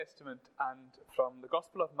Testament and from the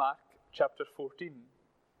Gospel of Mark, chapter 14.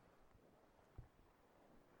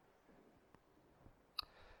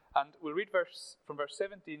 And we'll read from verse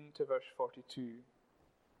 17 to verse 42.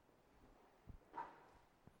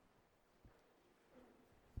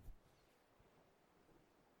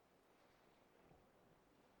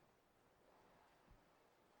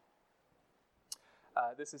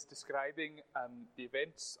 This is describing the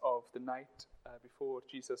events of the night before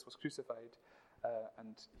Jesus was crucified,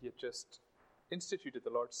 and he had just instituted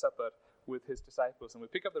the Lord's Supper with his disciples. And we'll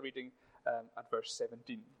pick up the reading at verse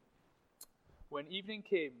 17. When evening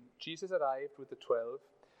came, Jesus arrived with the 12.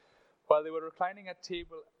 While they were reclining at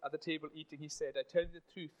the table eating, he said, "I tell you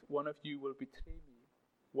the truth, one of you will betray me,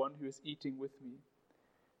 one who is eating with me."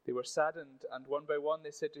 They were saddened, and one by one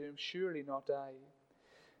they said to him, "Surely not I."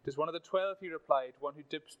 "It is one of the 12, he replied, "one who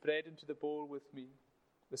dips bread into the bowl with me.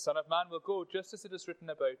 The Son of Man will go just as it is written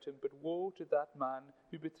about him, but woe to that man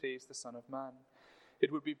who betrays the Son of Man.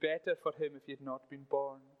 It would be better for him if he had not been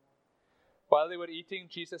born." While they were eating,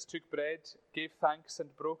 Jesus took bread, gave thanks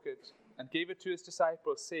and broke it, and gave it to his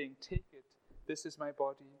disciples, saying, "Take it, this is my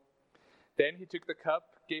body." Then he took the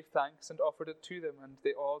cup, gave thanks, and offered it to them, and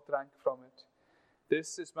they all drank from it.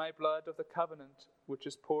 "This is my blood of the covenant, which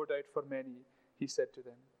is poured out for many," he said to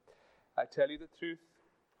them. "I tell you the truth,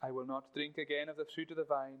 I will not drink again of the fruit of the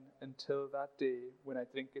vine until that day when I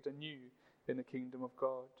drink it anew in the kingdom of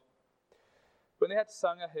God." When they had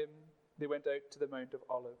sung a hymn, they went out to the Mount of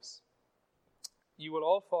Olives. "You will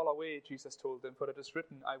all fall away," Jesus told them, "for it is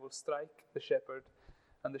written, 'I will strike the shepherd,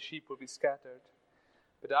 and the sheep will be scattered.'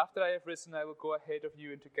 But after I have risen, I will go ahead of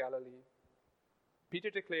you into Galilee." Peter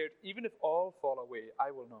declared, "Even if all fall away, I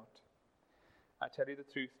will not." "I tell you the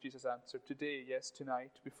truth," Jesus answered, "today, yes,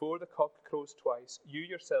 tonight, before the cock crows twice, you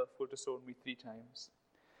yourself will disown me 3 times.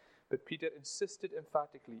 But Peter insisted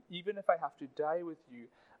emphatically, "Even if I have to die with you,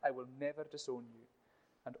 I will never disown you."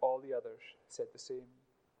 And all the others said the same.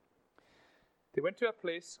 They went to a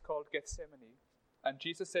place called Gethsemane, and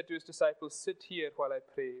Jesus said to his disciples, "Sit here while I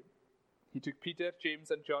pray." He took Peter, James,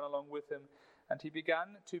 and John along with him, and he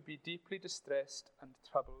began to be deeply distressed and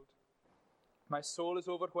troubled. "My soul is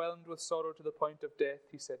overwhelmed with sorrow to the point of death,"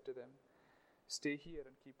 he said to them. "Stay here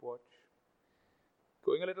and keep watch."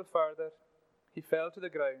 Going a little further, he fell to the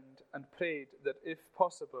ground and prayed that, if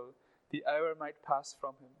possible, the hour might pass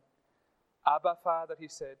from him. "Abba, Father," he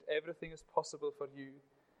said, "everything is possible for you.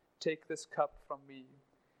 Take this cup from me.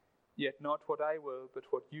 Yet not what I will, but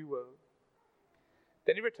what you will."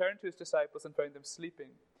 Then he returned to his disciples and found them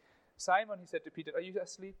sleeping. "Simon," he said to Peter, "are you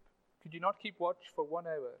asleep? Could you not keep watch for 1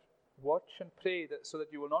 hour? Watch and pray so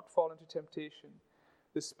that you will not fall into temptation.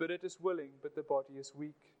 The spirit is willing, but the body is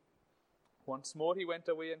weak." Once more he went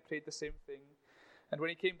away and prayed the same thing. And when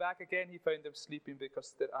he came back again, he found them sleeping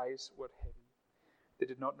because their eyes were heavy. They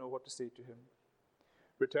did not know what to say to him.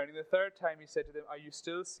 Returning the 3rd time, he said to them, "Are you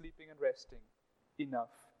still sleeping and resting?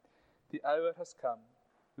 Enough. The hour has come.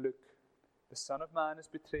 Look, the Son of Man is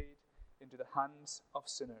betrayed into the hands of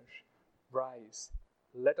sinners. Rise,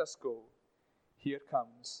 let us go. Here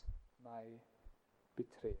comes my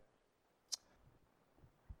betrayer."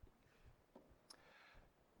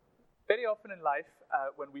 Very often in life,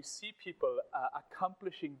 when we see people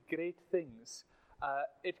accomplishing great things,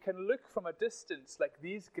 it can look from a distance like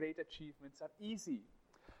these great achievements are easy.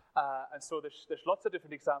 And so there's lots of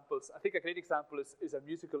different examples. I think a great example is a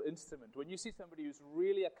musical instrument. When you see somebody who's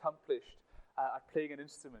really accomplished at playing an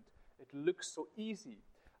instrument, it looks so easy.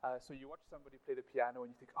 So you watch somebody play the piano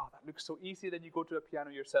and you think, "Oh, that looks so easy." Then you go to a piano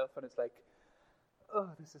yourself and it's like,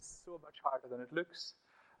 "Oh, this is so much harder than it looks."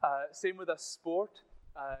 Same with a sport.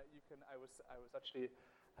 I was actually,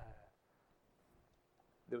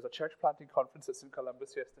 there was a church planting conference at St.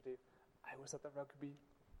 Columbus yesterday. I was at the rugby.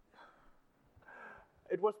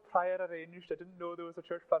 It was prior arranged. I didn't know there was a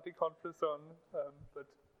church planting conference on,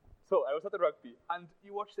 so I was at the rugby, and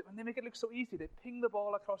you watch them, and they make it look so easy. They ping the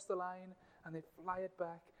ball across the line, and they fly it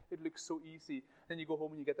back. It looks so easy. Then you go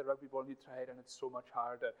home and you get the rugby ball and you try it, and it's so much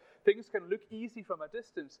harder. Things can look easy from a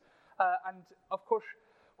distance, and of course,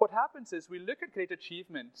 what happens is we look at great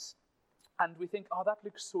achievements, and we think, "Oh, that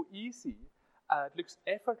looks so easy. It looks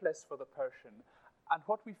effortless for the person." And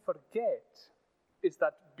what we forget is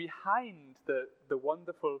that behind the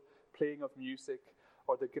wonderful playing of music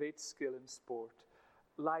or the great skill in sport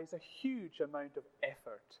lies a huge amount of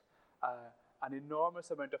effort, an enormous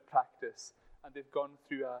amount of practice, and they've gone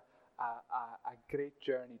through a great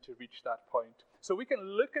journey to reach that point. So we can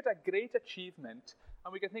look at a great achievement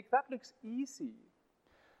and we can think, "That looks easy."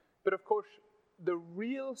 But of course, the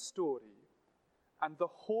real story and the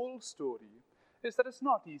whole story is that it's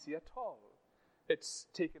not easy at all. It's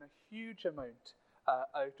taken a huge amount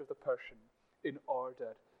out of the person in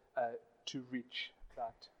order to reach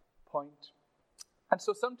that point. And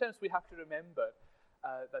so sometimes we have to remember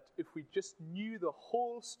that if we just knew the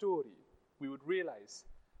whole story, we would realize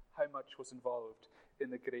how much was involved in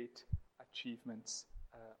the great achievements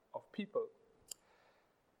of people.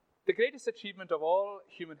 The greatest achievement of all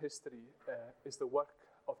human history is the work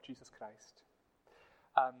of Jesus Christ.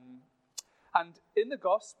 And in the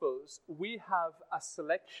Gospels, we have a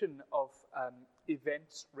selection of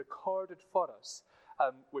events recorded for us,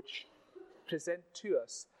 which present to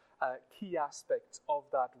us key aspects of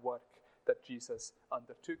that work that Jesus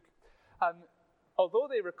undertook. Although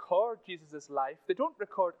they record Jesus' life, they don't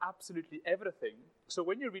record absolutely everything. So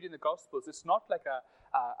when you're reading the Gospels, it's not like a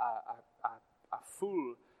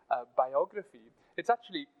full biography. It's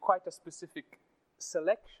actually quite a specific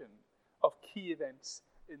selection of key events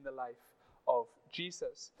in the life of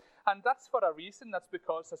Jesus. And that's for a reason. That's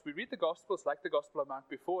because as we read the Gospels, like the Gospel of Mark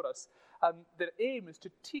before us, their aim is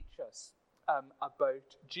to teach us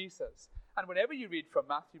about Jesus. And whenever you read from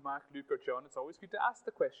Matthew, Mark, Luke, or John, it's always good to ask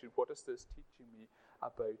the question, what is this teaching me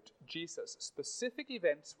about Jesus? Specific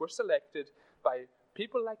events were selected by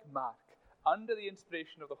people like Mark under the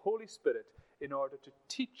inspiration of the Holy Spirit in order to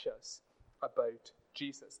teach us about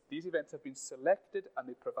Jesus. These events have been selected and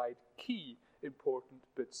they provide key, important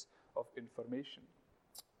bits of information.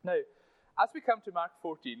 Now, as we come to Mark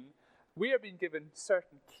 14, we are being given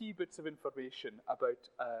certain key bits of information about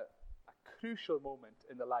a crucial moment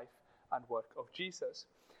in the life and work of Jesus.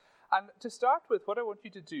 And to start with, what I want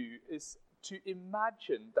you to do is to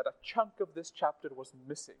imagine that a chunk of this chapter was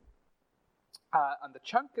missing. And the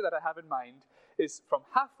chunk that I have in mind is from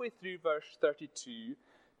halfway through verse 32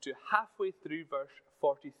 to halfway through verse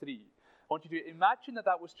 43. I want you to imagine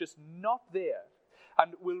that was just not there.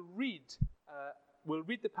 And we'll read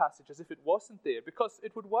the passage as if it wasn't there, because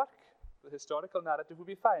it would work. The historical narrative would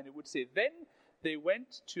be fine. It would say, then they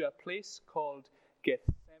went to a place called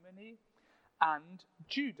Gethsemane, and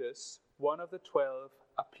Judas, one of the 12,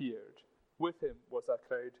 appeared. With him was a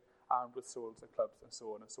crowd armed with swords and clubs and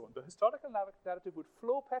so on and so on. The historical narrative would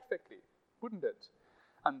flow perfectly, wouldn't it?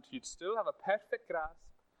 And you'd still have a perfect grasp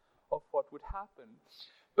of what would happen.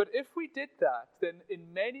 But if we did that, then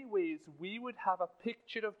in many ways we would have a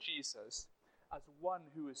picture of Jesus as one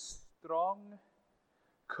who is strong,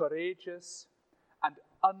 courageous, and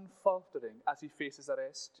unfaltering as he faces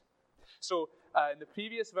arrest. So in the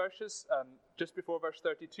previous verses, just before verse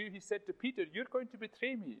 32, he said to Peter, "You're going to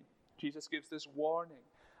betray me." Jesus gives this warning.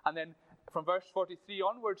 And then from verse 43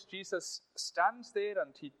 onwards, Jesus stands there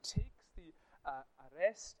and he takes the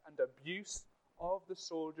arrest and abuse of the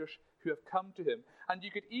soldiers who have come to him. And you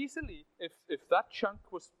could easily, if that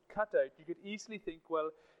chunk was cut out, you could easily think,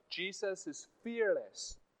 well, Jesus is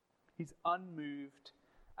fearless, he's unmoved,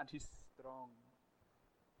 and he's strong.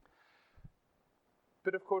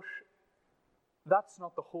 But of course, that's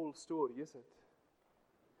not the whole story, is it?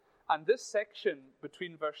 And this section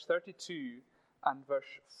between verse 32 and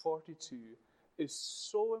verse 42 is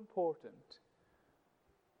so important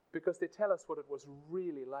because they tell us what it was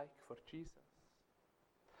really like for Jesus.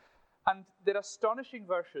 And they're astonishing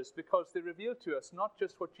verses because they reveal to us not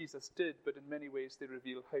just what Jesus did, but in many ways they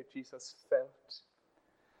reveal how Jesus felt.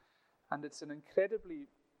 And it's an incredibly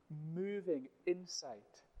moving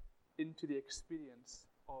insight into the experience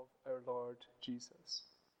of our Lord Jesus.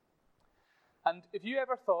 And if you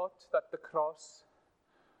ever thought that the cross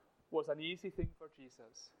was an easy thing for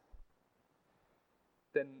Jesus,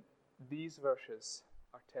 then these verses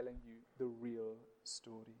are telling you the real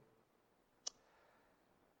story.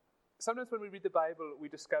 Sometimes when we read the Bible, we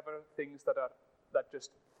discover things that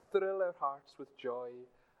just thrill our hearts with joy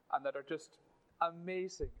and that are just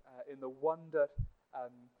amazing in the wonder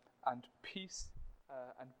and peace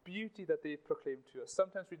and beauty that they proclaim to us.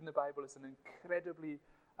 Sometimes reading the Bible is an incredibly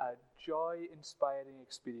joy-inspiring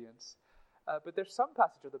experience. But there's some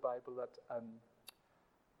passage of the Bible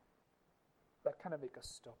that kind of make us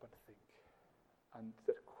stop and think. And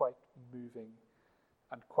they're quite moving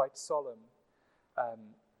and quite solemn.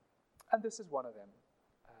 And this is one of them.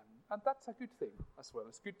 And that's a good thing as well.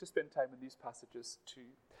 It's good to spend time in these passages too.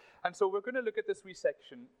 And so we're going to look at this wee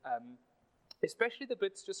section, especially the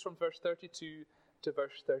bits just from verse 32 to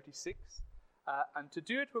verse 36. And to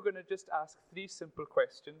do it, we're going to just ask three simple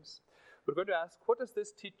questions. We're going to ask, what does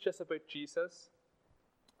this teach us about Jesus?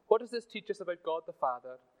 What does this teach us about God the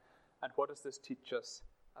Father? And what does this teach us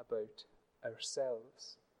about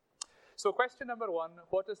ourselves? So question number one,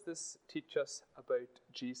 what does this teach us about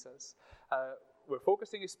Jesus? We're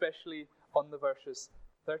focusing especially on the verses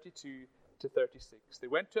 32 to 36. They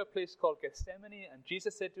went to a place called Gethsemane, and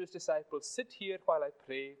Jesus said to his disciples, "Sit here while I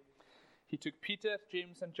pray." He took Peter,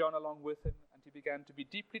 James, and John along with him, and he began to be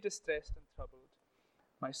deeply distressed and troubled.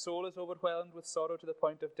 My soul is overwhelmed with sorrow to the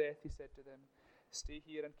point of death, he said to them. Stay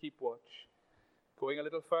here and keep watch. Going a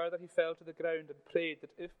little further, he fell to the ground and prayed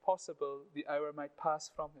that, if possible, the hour might pass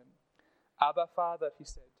from him. Abba, Father, he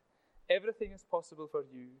said, everything is possible for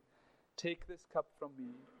you. Take this cup from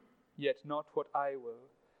me, yet not what I will,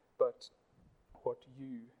 but what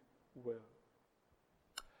you will.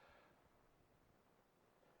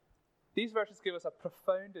 These verses give us a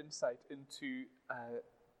profound insight into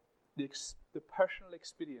the personal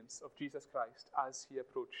experience of Jesus Christ as he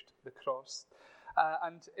approached the cross.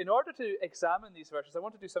 And in order to examine these verses, I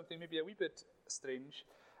want to do something maybe a wee bit strange.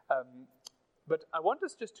 But I want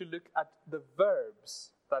us just to look at the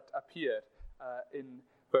verbs that appear in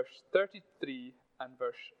verse 33 and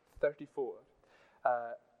verse 34.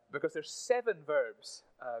 Because there's 7 verbs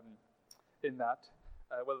in that.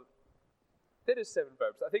 There is 7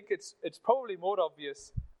 verbs. I think it's probably more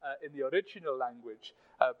obvious in the original language,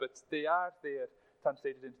 but they are there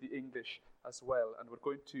translated into the English as well. And we're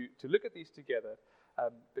going to look at these together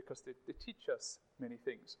because they teach us many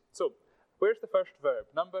things. So, where's the first verb?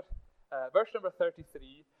 Verse number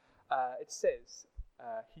 33, it says,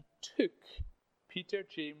 he took Peter,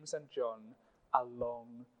 James, and John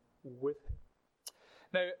along with him.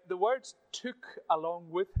 Now, the words took along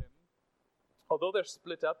with him, although they're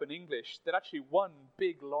split up in English, they're actually one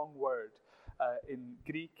big long word in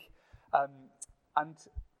Greek. And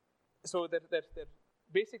so they're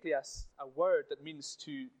basically a word that means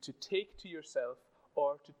to take to yourself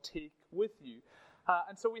or to take with you.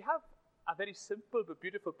 And so we have a very simple but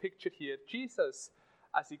beautiful picture here. Jesus,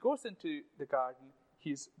 as he goes into the garden,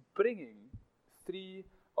 he's bringing 3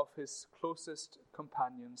 of his closest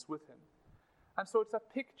companions with him. And so it's a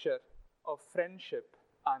picture of friendship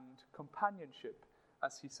and companionship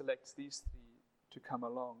as he selects these 3 to come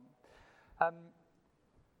along.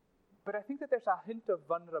 But I think that there's a hint of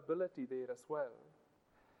vulnerability there as well.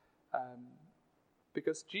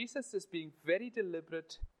 Because Jesus is being very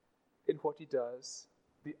deliberate in what he does.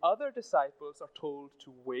 The other disciples are told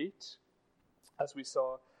to wait, as we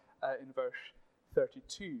saw in verse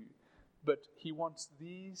 32. But he wants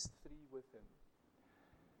these 3 with him.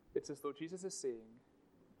 It's as though Jesus is saying,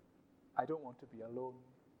 I don't want to be alone.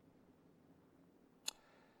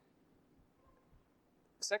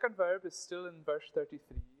 The second verb is still in verse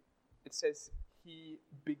 33. It says, he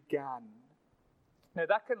began. Now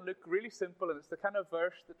that can look really simple, and it's the kind of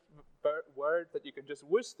word that you can just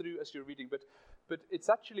whiz through as you're reading, but it's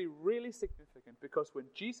actually really significant because when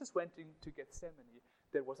Jesus went into Gethsemane,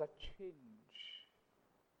 there was a change.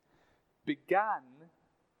 Began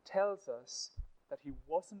tells us that he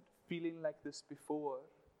wasn't feeling like this before.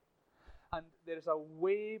 And there's a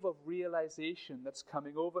wave of realization that's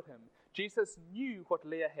coming over him. Jesus knew what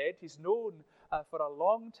lay ahead. He's known for a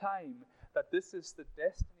long time that this is the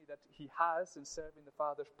destiny that he has in serving the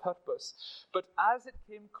Father's purpose. But as it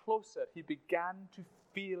came closer, he began to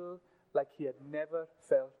feel like he had never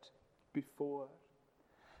felt before.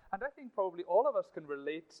 And I think probably all of us can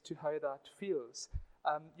relate to how that feels.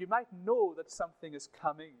 You might know that something is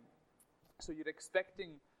coming. So you're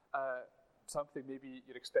expecting something. Maybe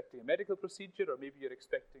you're expecting a medical procedure, or maybe you're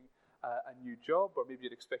expecting a new job, or maybe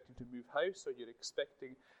you're expecting to move house, or you're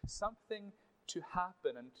expecting something to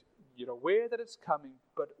happen, and you're aware that it's coming.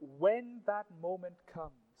 But when that moment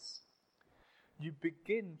comes, you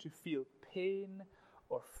begin to feel pain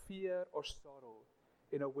or fear or sorrow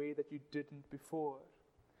in a way that you didn't before.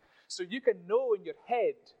 So you can know in your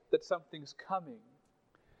head that something's coming,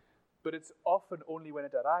 but it's often only when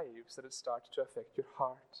it arrives that it starts to affect your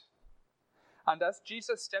heart. And as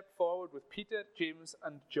Jesus stepped forward with Peter, James,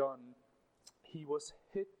 and John, he was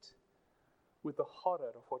hit with the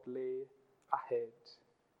horror of what lay ahead.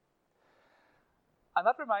 And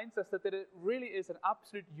that reminds us that there really is an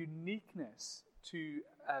absolute uniqueness to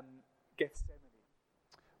Gethsemane.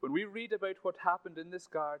 When we read about what happened in this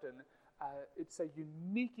garden, it's a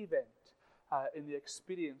unique event in the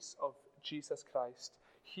experience of Jesus Christ.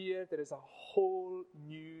 Here there is a whole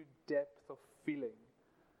new depth of feeling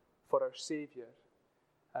for our Savior.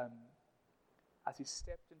 As he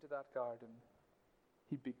stepped into that garden,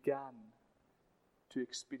 he began to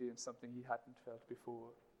experience something he hadn't felt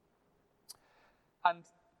before. And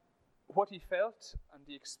what he felt and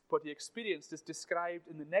what he experienced is described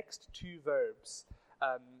in the next 2 verbs.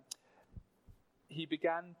 He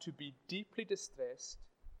began to be deeply distressed,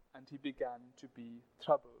 and he began to be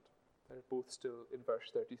troubled. They're both still in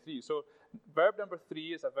verse 33. So verb number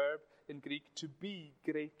 3 is a verb in Greek, to be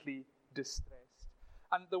greatly distressed.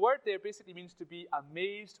 And the word there basically means to be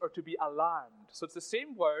amazed or to be alarmed. So it's the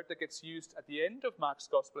same word that gets used at the end of Mark's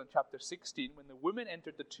Gospel in chapter 16. When the women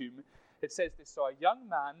entered the tomb, it says they saw a young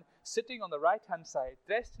man sitting on the right-hand side,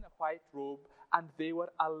 dressed in a white robe, and they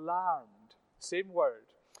were alarmed. Same word.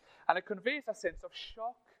 And it conveys a sense of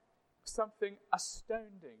shock. Something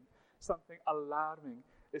astounding, something alarming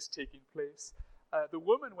is taking place. The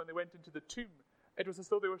women, when they went into the tomb, it was as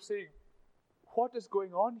though they were saying, what is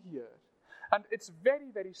going on here? And it's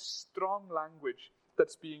very, very strong language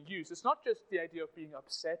that's being used. It's not just the idea of being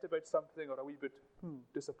upset about something or a wee bit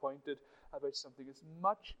disappointed about something. It's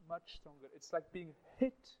much, much stronger. It's like being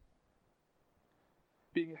hit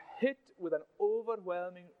with an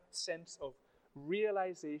overwhelming sense of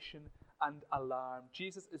realization and alarm.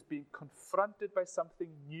 Jesus is being confronted by something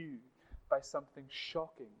new, by something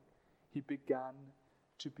shocking. He began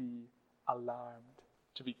to be alarmed,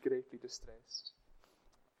 to be greatly distressed.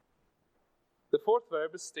 The fourth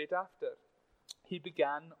verb is straight after. He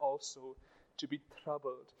began also to be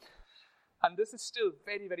troubled. And this is still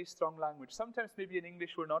very, very strong language. Sometimes maybe in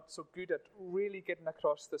English we're not so good at really getting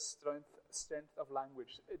across the strength of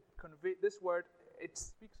language. This word, it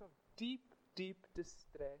speaks of deep, deep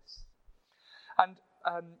distress. And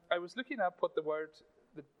I was looking up what the word,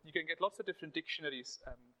 you can get lots of different dictionaries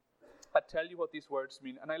that tell you what these words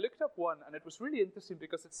mean. And I looked up one, and it was really interesting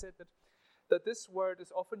because it said that this word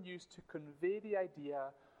is often used to convey the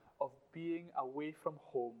idea of being away from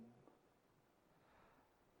home,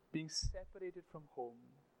 being separated from home,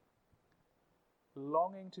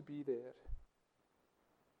 longing to be there,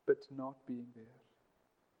 but not being there.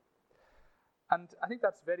 And I think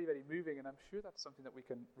that's very, very moving, and I'm sure that's something that we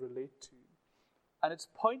can relate to. And it's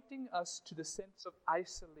pointing us to the sense of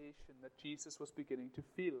isolation that Jesus was beginning to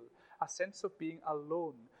feel, a sense of being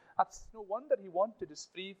alone. That's no wonder he wanted his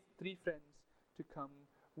three friends to come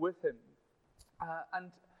with him.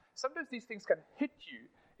 And sometimes these things can hit you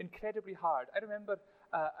incredibly hard. I remember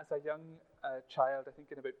as a young child, I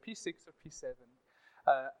think in about P6 or P7,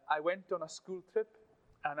 I went on a school trip,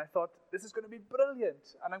 and I thought, this is going to be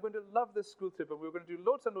brilliant, and I'm going to love this school trip, and we were going to do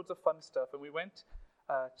loads and loads of fun stuff. And we went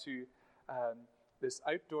to this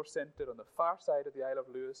outdoor centre on the far side of the Isle of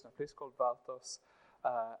Lewis, in a place called Valtos,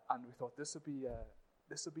 and we thought this would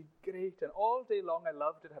be great. And all day long I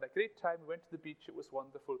loved it, had a great time. We went to the beach, it was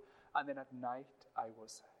wonderful. And then at night I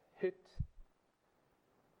was hit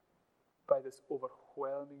by this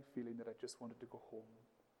overwhelming feeling that I just wanted to go home.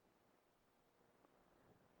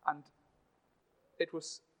 And it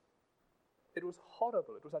was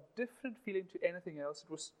horrible. It was a different feeling to anything else.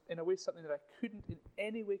 It was, in a way, something that I couldn't in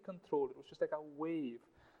any way control. It was just like a wave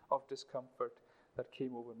of discomfort that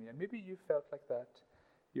came over me. And maybe you felt like that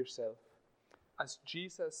yourself. As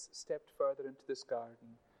Jesus stepped further into this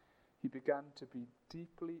garden, he began to be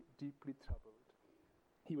deeply, deeply troubled.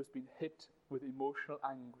 He was being hit with emotional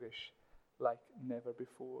anguish like never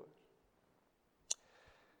before.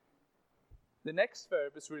 The next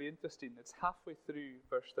verb is really interesting. It's halfway through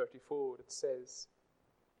verse 34. It says,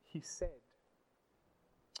 he said.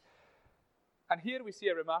 And here we see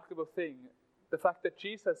a remarkable thing, the fact that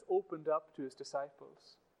Jesus opened up to his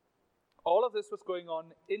disciples. All of this was going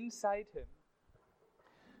on inside him,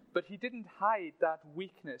 but he didn't hide that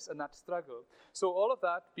weakness and that struggle. So all of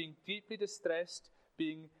that, being deeply distressed,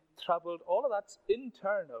 being troubled, all of that's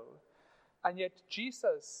internal. And yet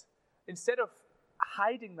Jesus, instead of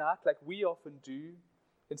hiding that like we often do,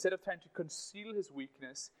 instead of trying to conceal his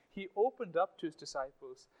weakness, he opened up to his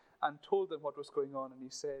disciples and told them what was going on. And he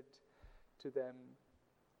said to them,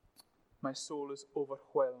 my soul is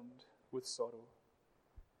overwhelmed with sorrow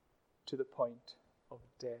to the point of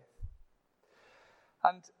death.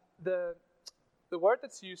 And the word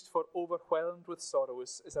that's used for overwhelmed with sorrow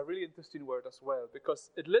is a really interesting word as well,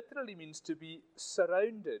 because it literally means to be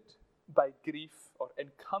surrounded by grief or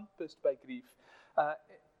encompassed by grief.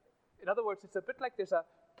 In other words, it's a bit like there's a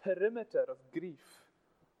perimeter of grief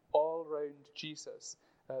all around Jesus.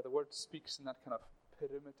 The word speaks in that kind of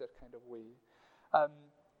perimeter kind of way.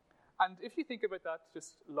 And if you think about that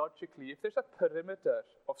just logically, if there's a perimeter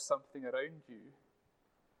of something around you,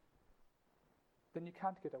 then you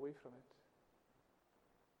can't get away from it.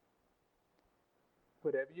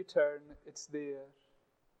 Wherever you turn, it's there.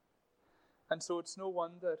 And so it's no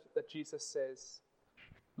wonder that Jesus says,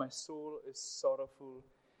 my soul is sorrowful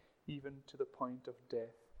even to the point of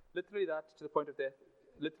death. Literally that, to the point of death,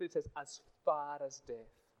 literally it says, as far as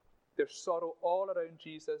death. There's sorrow all around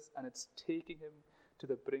Jesus, and it's taking him to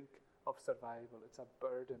the brink of survival. It's a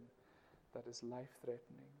burden that is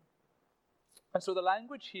life-threatening. And so the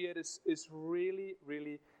language here is really,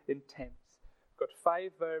 really intense. We've got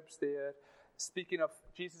 5 verbs there, speaking of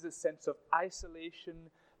Jesus' sense of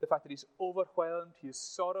isolation, the fact that he's overwhelmed, he's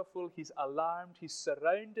sorrowful, he's alarmed, he's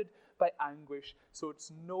surrounded by anguish. So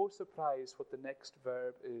it's no surprise what the next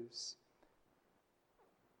verb is.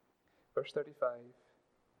 Verse 35,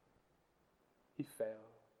 he fell.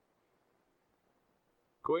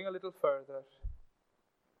 Going a little further,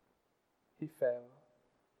 he fell.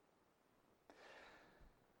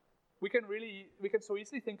 We can so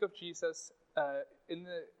easily think of Jesus in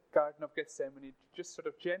the Garden of Gethsemane, just sort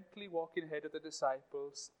of gently walking ahead of the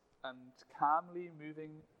disciples and calmly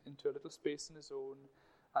moving into a little space in his own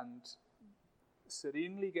and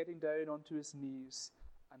serenely getting down onto his knees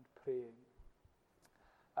and praying.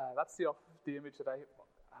 That's the image that I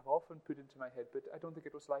have often put into my head, but I don't think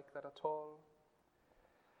it was like that at all.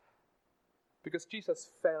 Because Jesus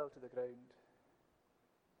fell to the ground.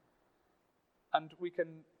 And we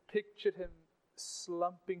can picture him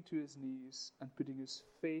slumping to his knees and putting his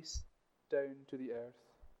face down to the earth.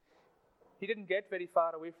 He didn't get very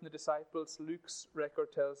far away from the disciples. Luke's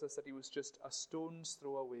record tells us that he was just a stone's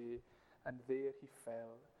throw away, and there he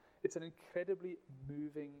fell. It's an incredibly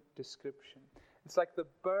moving description. It's like the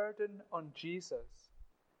burden on Jesus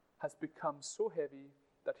has become so heavy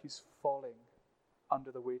that he's falling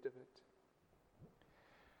under the weight of it.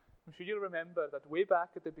 I'm sure you'll remember that way back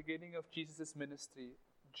at the beginning of Jesus' ministry,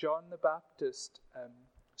 John the Baptist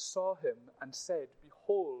saw him and said,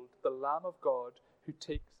 "Behold, the Lamb of God who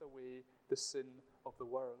takes away the sin of the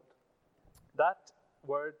world." That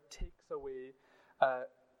word, takes away,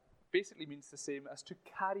 basically means the same as to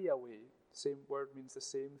carry away. The same word means the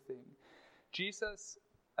same thing. Jesus,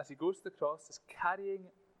 as he goes to the cross, is carrying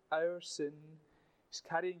our sin. He's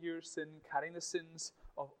carrying your sin, carrying the sins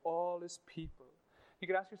of all his people. You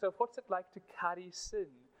can ask yourself, what's it like to carry sin?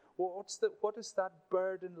 What is that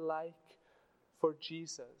burden like for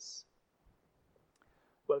Jesus?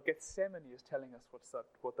 Well, Gethsemane is telling us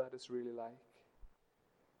what that is really like.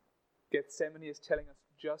 Gethsemane is telling us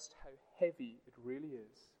just how heavy it really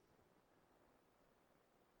is.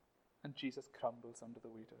 And Jesus crumbles under the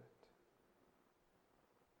weight of it.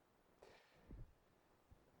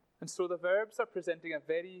 And so the verbs are presenting a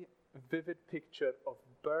very vivid picture of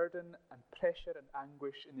burden and pressure and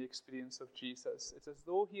anguish in the experience of Jesus. It's as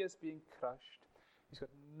though he is being crushed. He's got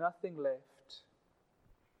nothing left.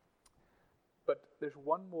 But there's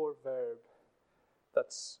one more verb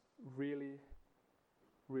that's really,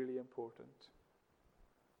 really important.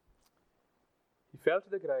 He fell to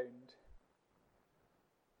the ground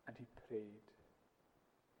and he prayed.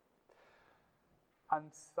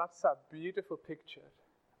 And that's a beautiful picture.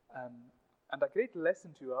 And a great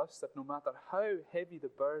lesson to us that no matter how heavy the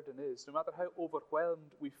burden is, no matter how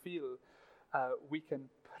overwhelmed we feel, we can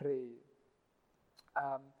pray.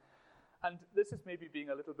 And this is maybe being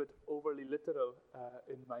a little bit overly literal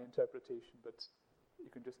in my interpretation, but you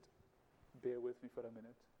can just bear with me for a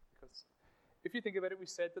minute. Because if you think about it, we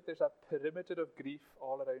said that there's a perimeter of grief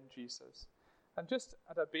all around Jesus. And just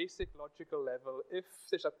at a basic logical level, if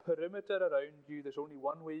there's a perimeter around you, there's only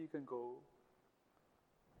one way you can go,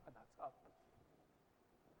 and that's up.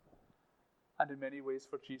 And in many ways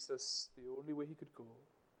for Jesus, the only way he could go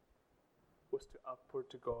was to upward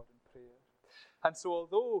to God in prayer. And so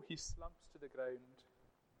although he slumps to the ground,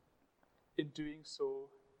 in doing so,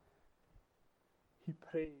 he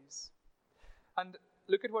prays. And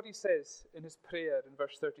look at what he says in his prayer in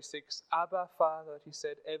verse 36. "Abba, Father," he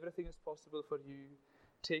said, "everything is possible for you.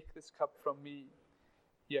 Take this cup from me,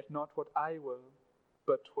 yet not what I will,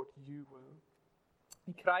 but what you will."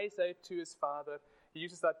 He cries out to his Father. He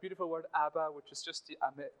uses that beautiful word Abba, which is just the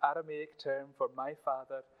Aramaic term for my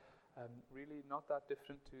Father. Really not that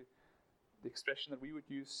different to the expression that we would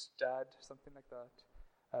use, Dad, something like that.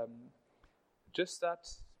 Just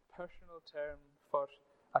that personal term for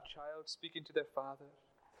a child speaking to their father.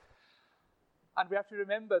 And we have to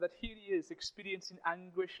remember that here he is experiencing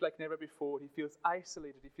anguish like never before. He feels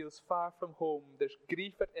isolated. He feels far from home. There's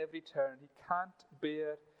grief at every turn. He can't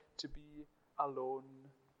bear to be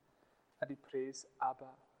alone. And he prays,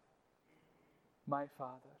 "Abba, my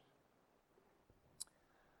Father."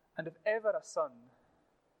 And if ever a son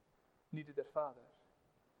needed their father,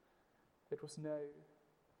 it was now.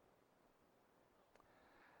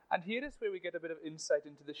 And here is where we get a bit of insight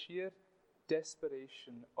into the sheer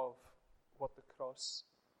desperation of what the cross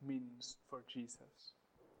means for Jesus.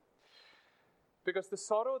 Because the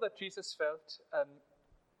sorrow that Jesus felt,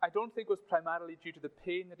 I don't think was primarily due to the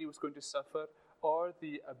pain that he was going to suffer, or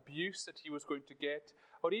the abuse that he was going to get,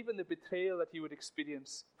 or even the betrayal that he would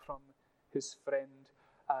experience from his friend,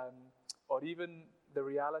 or even the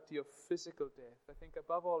reality of physical death. I think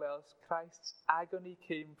above all else, Christ's agony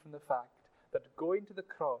came from the fact that going to the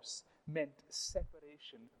cross meant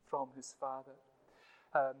separation from his Father.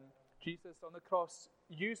 Jesus on the cross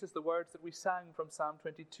uses the words that we sang from Psalm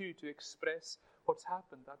 22 to express what's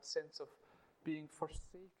happened, that sense of being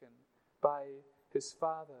forsaken by his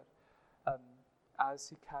Father as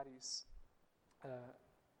he carries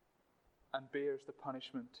and bears the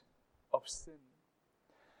punishment of sin.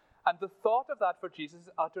 And the thought of that for Jesus is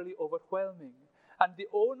utterly overwhelming. And the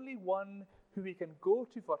only one who he can go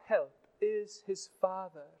to for help is his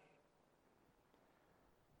Father.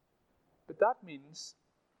 But that means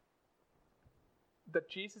that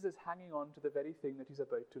Jesus is hanging on to the very thing that he's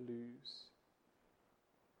about to lose.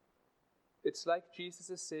 It's like Jesus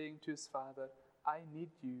is saying to his Father, I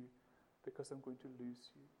need you because I'm going to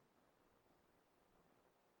lose you.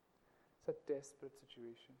 It's a desperate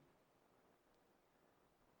situation.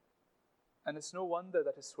 And it's no wonder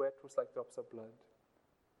that his sweat was like drops of blood.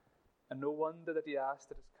 And no wonder that he asked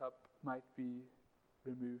that his cup might be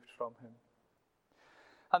removed from him.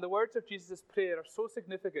 And the words of Jesus' prayer are so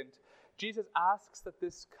significant. Jesus asks that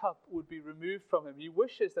this cup would be removed from him. He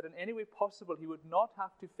wishes that in any way possible he would not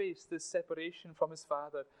have to face this separation from his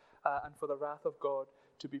Father and for the wrath of God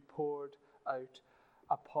to be poured out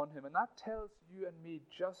upon him. And that tells you and me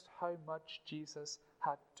just how much Jesus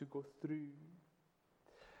had to go through.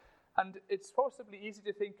 And it's possibly easy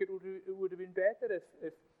to think it would have been better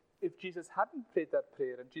if Jesus hadn't prayed that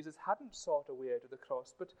prayer and Jesus hadn't sought a way out of the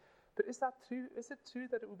cross. But is that true? Is it true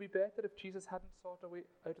that it would be better if Jesus hadn't sought a way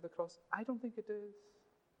out of the cross? I don't think it is.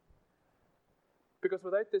 Because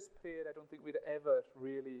without this prayer, I don't think we'd ever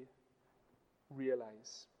really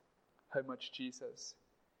realize how much Jesus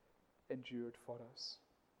endured for us.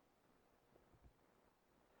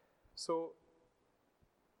 So,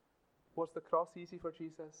 was the cross easy for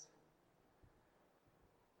Jesus?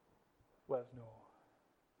 Well, no.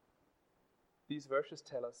 These verses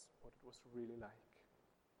tell us what it was really like.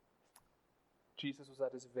 Jesus was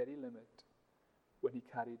at his very limit when he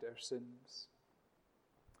carried our sins.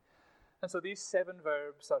 And so these 7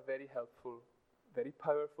 verbs are very helpful, very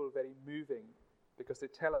powerful, very moving, because they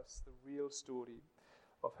tell us the real story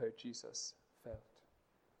of how Jesus felt.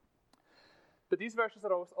 But these verses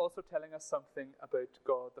are also telling us something about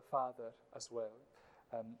God the Father as well.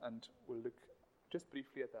 And we'll look just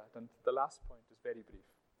briefly at that. And the last point is very brief,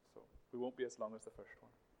 so we won't be as long as the first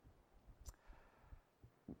one.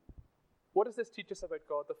 What does this teach us about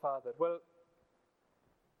God the Father? Well,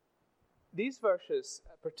 these verses,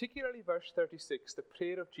 particularly verse 36, the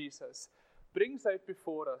prayer of Jesus, brings out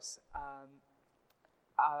before us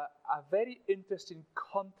a very interesting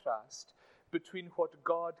contrast between what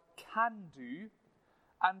God can do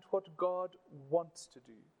and what God wants to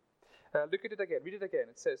do. Look at it again. Read it again.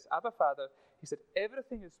 It says, Abba Father, he said,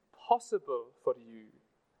 everything is possible for you.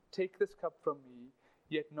 Take this cup from me,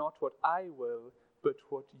 yet not what I will, but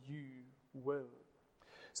what you will.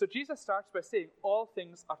 So Jesus starts by saying all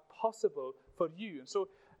things are possible for you. And so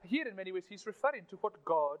here in many ways he's referring to what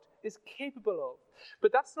God is capable of.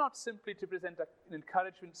 But that's not simply to present an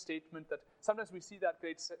encouragement statement that sometimes we see that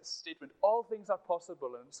great statement, all things are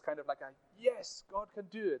possible, and it's kind of like a yes, God can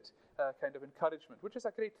do it kind of encouragement, which is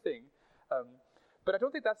a great thing. But I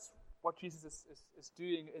don't think that's what Jesus is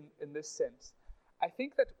doing in this sense. I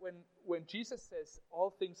think that when Jesus says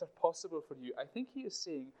all things are possible for you, I think he is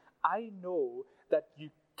saying, I know that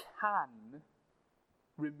you can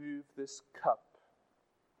remove this cup.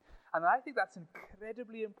 And I think that's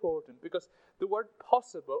incredibly important because the word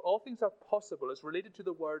possible, all things are possible, is related to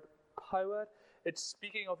the word power. It's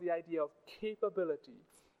speaking of the idea of capability.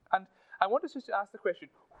 And I want us just to ask the question,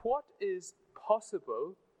 what is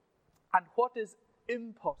possible and what is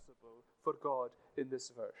impossible for God in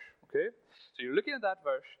this verse? Okay? So you're looking at that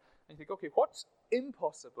verse and you think, okay, what's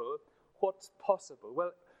impossible? What's possible?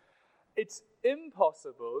 Well, it's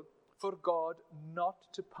impossible for God not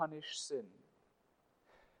to punish sin.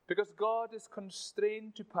 Because God is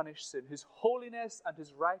constrained to punish sin. His holiness and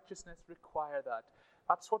his righteousness require that.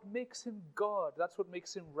 That's what makes him God. That's what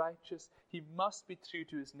makes him righteous. He must be true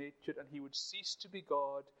to his nature, and he would cease to be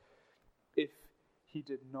God if he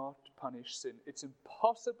did not punish sin. It's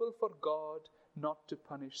impossible for God not to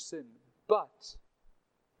punish sin. But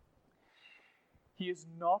he is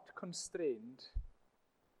not constrained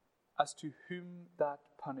as to whom that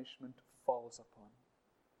punishment falls upon.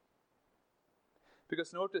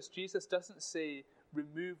 Because notice, Jesus doesn't say,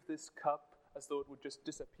 remove this cup as though it would just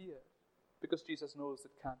disappear. Because Jesus knows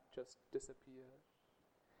it can't just disappear.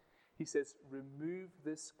 He says, remove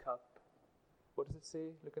this cup. What does it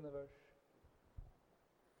say? Look in the verse.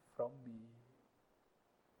 From me.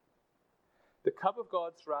 The cup of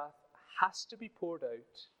God's wrath has to be poured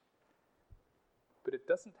out, but but it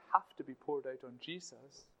doesn't have to be poured out on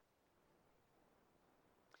Jesus.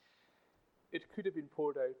 It could have been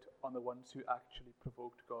poured out on the ones who actually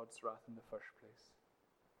provoked God's wrath in the first place,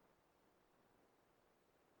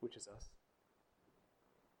 which is us.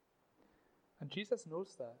 And Jesus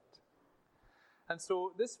knows that. And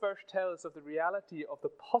so this verse tells of the reality of the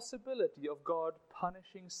possibility of God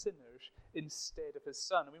punishing sinners instead of his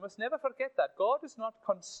Son. And we must never forget that. God is not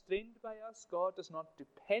constrained by us. God does not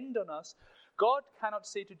depend on us. God cannot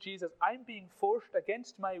say to Jesus, I'm being forced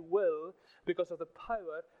against my will because of the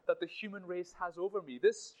power that the human race has over me.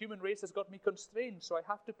 This human race has got me constrained, so I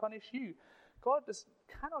have to punish you. God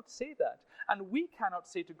cannot say that. And we cannot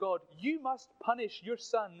say to God, you must punish your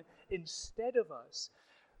Son instead of us.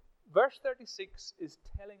 Verse 36 is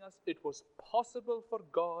telling us it was possible for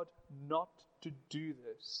God not to do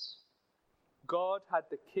this. God had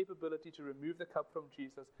the capability to remove the cup from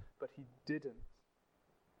Jesus, but he didn't.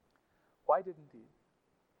 Why didn't he?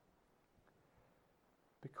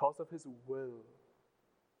 Because of his will.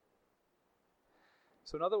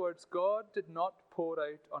 So in other words, God did not pour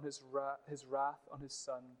out on his wrath on his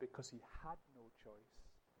Son because he had no choice.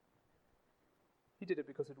 He did it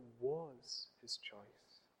because it was his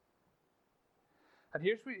choice. And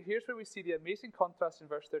here's where we see the amazing contrast in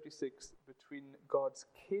verse 36 between God's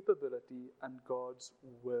capability and God's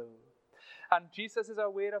will. And Jesus is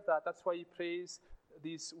aware of that. That's why he prays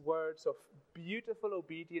these words of beautiful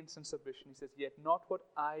obedience and submission. He says, yet not what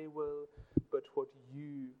I will, but what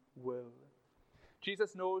you will.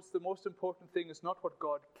 Jesus knows the most important thing is not what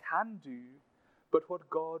God can do, but what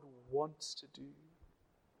God wants to do.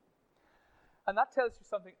 And that tells you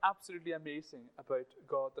something absolutely amazing about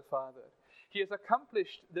God the Father. He has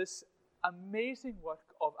accomplished this amazing work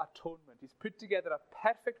of atonement. He's put together a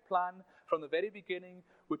perfect plan from the very beginning,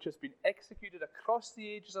 which has been executed across the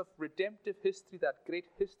ages of redemptive history, that great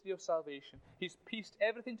history of salvation. He's pieced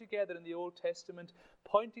everything together in the Old Testament,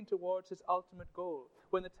 pointing towards his ultimate goal.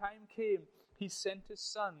 When the time came, he sent his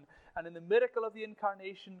Son, and in the miracle of the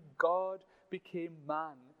incarnation, God became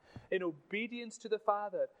man. In obedience to the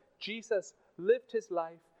Father, Jesus lived his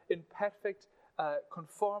life in perfect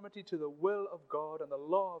conformity to the will of God and the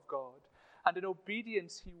law of God. And in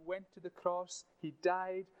obedience, he went to the cross, he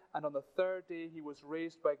died, and on the third day he was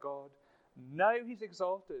raised by God. Now he's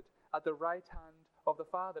exalted at the right hand of the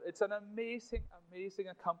Father. It's an amazing, amazing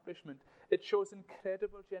accomplishment. It shows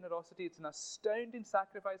incredible generosity. It's an astounding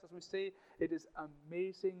sacrifice. As we say, it is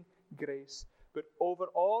amazing grace. But over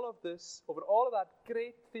all of this, over all of that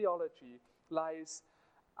great theology, lies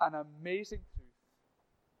an amazing truth.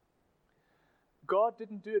 God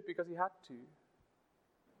didn't do it because he had to.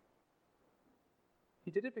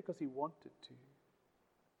 He did it because he wanted to.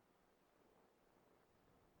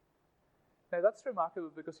 Now that's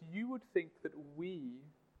remarkable because you would think that we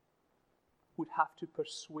would have to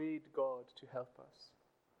persuade God to help us.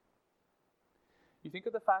 You think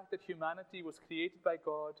of the fact that humanity was created by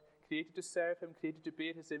God, created to serve him, created to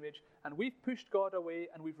bear his image, and we've pushed God away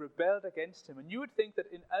and we've rebelled against him. And you would think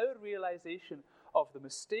that in our realization of the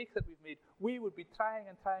mistake that we've made, we would be trying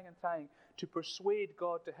to persuade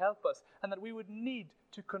God to help us, and that we would need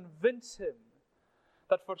to convince him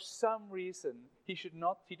that for some reason he should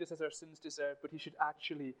not treat us as our sins deserve, but he should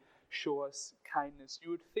actually show us kindness.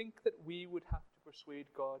 You would think that we would have to persuade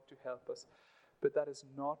God to help us, but that is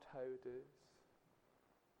not how it is.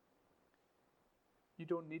 You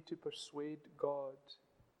don't need to persuade God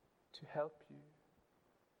to help you.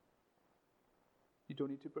 You don't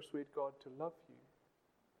need to persuade God to love you,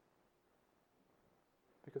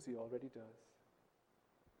 because he already does.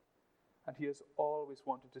 And he has always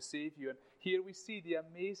wanted to save you. And here we see the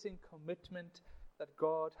amazing commitment that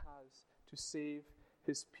God has to save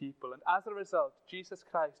his people. And as a result, Jesus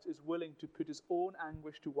Christ is willing to put his own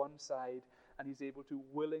anguish to one side, and he's able to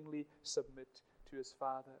willingly submit to his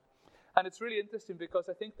Father. And it's really interesting because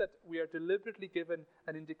I think that we are deliberately given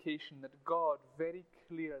an indication that God very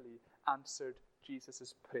clearly answered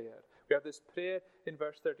Jesus' prayer. We have this prayer in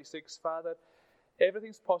verse 36, Father,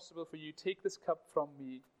 everything's possible for you. Take this cup from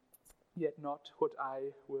me, yet not what I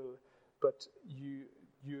will, but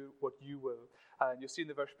what you will. And you'll see in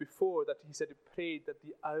the verse before that he said he prayed that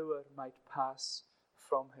the hour might pass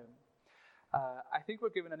from him. I think we're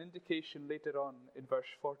given an indication later on in verse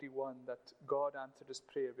 41 that God answered his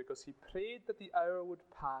prayer because he prayed that the hour would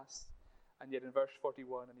pass, and yet in verse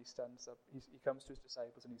 41, and he stands up, he comes to his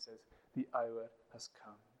disciples and he says, the hour has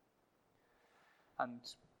come. And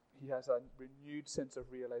he has a renewed sense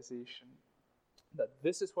of realization that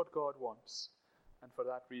this is what God wants, and for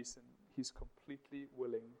that reason, he's completely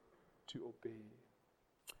willing to obey.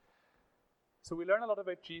 So we learn a lot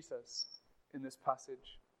about Jesus in this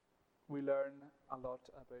passage. we learn a lot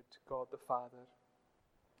about God the Father.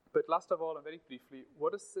 But last of all, and very briefly,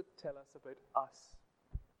 what does it tell us about us?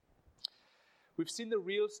 We've seen the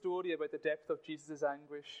real story about the depth of Jesus'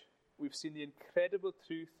 anguish. We've seen the incredible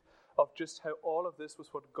truth of just how all of this was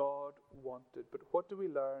what God wanted. But what do we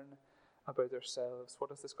learn about ourselves? What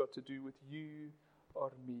has this got to do with you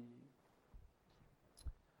or me?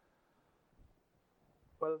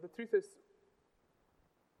 Well, the truth is,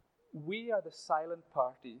 we are the silent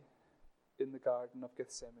party in the Garden of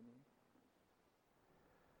Gethsemane.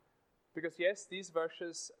 Because yes, these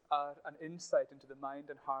verses are an insight into the mind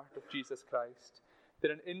and heart of Jesus Christ.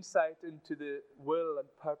 They're an insight into the will and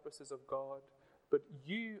purposes of God. But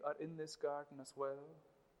you are in this garden as well.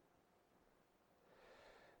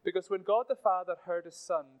 Because when God the Father heard his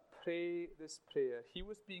Son pray this prayer, he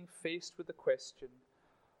was being faced with the question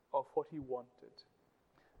of what he wanted.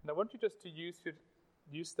 And I want you just to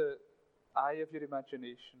use the eye of your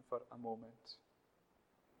imagination for a moment.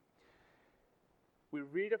 We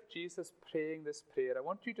read of Jesus praying this prayer. I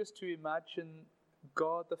want you just to imagine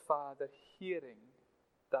God the Father hearing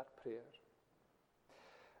that prayer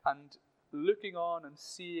and looking on and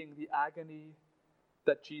seeing the agony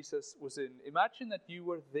that Jesus was in. Imagine that you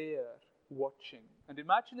were there watching, and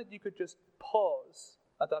imagine that you could just pause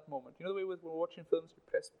at that moment. You know the way we're watching films, you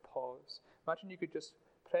press pause. Imagine you could just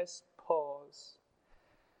press pause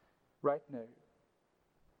right now.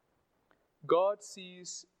 God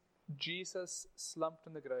sees Jesus slumped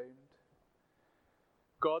on the ground.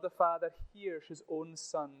 God the Father hears his own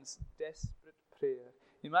Son's desperate prayer.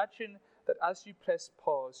 Imagine that as you press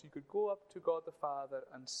pause, you could go up to God the Father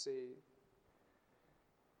and say,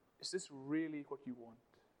 is this really what you want?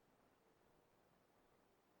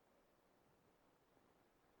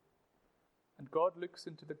 And God looks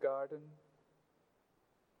into the garden.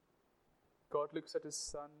 God looks at his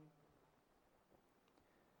Son.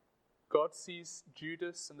 God sees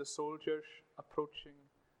Judas and the soldiers approaching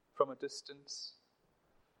from a distance.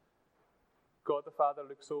 God the Father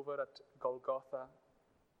looks over at Golgotha.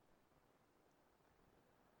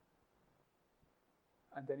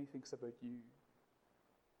 And then he thinks about you.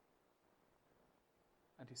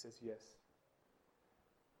 And he says, yes,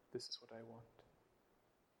 this is what I want.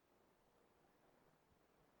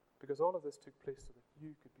 Because all of this took place so that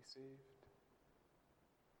you could be saved.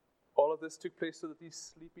 All of this took place so that these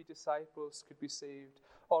sleepy disciples could be saved.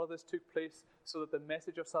 All of this took place so that the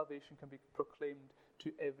message of salvation can be proclaimed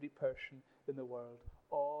to every person in the world.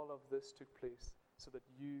 All of this took place so that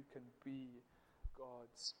you can be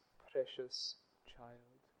God's precious child.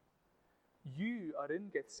 You are in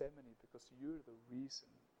Gethsemane because you're the reason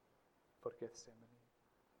for Gethsemane.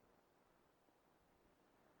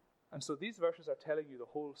 And so these verses are telling you the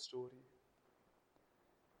whole story.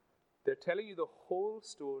 They're telling you the whole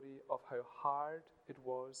story of how hard it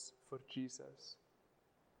was for Jesus.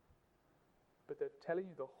 But they're telling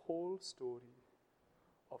you the whole story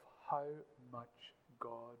of how much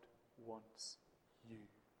God wants you.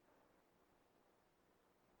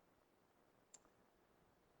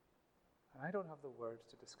 And I don't have the words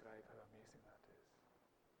to describe how amazing that is.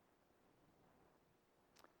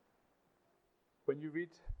 When you read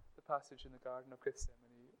the passage in the Garden of Gethsemane,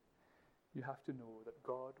 you have to know that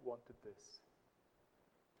God wanted this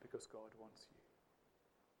because God wants you.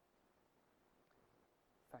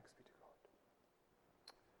 Thanks be to God.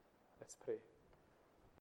 Let's pray.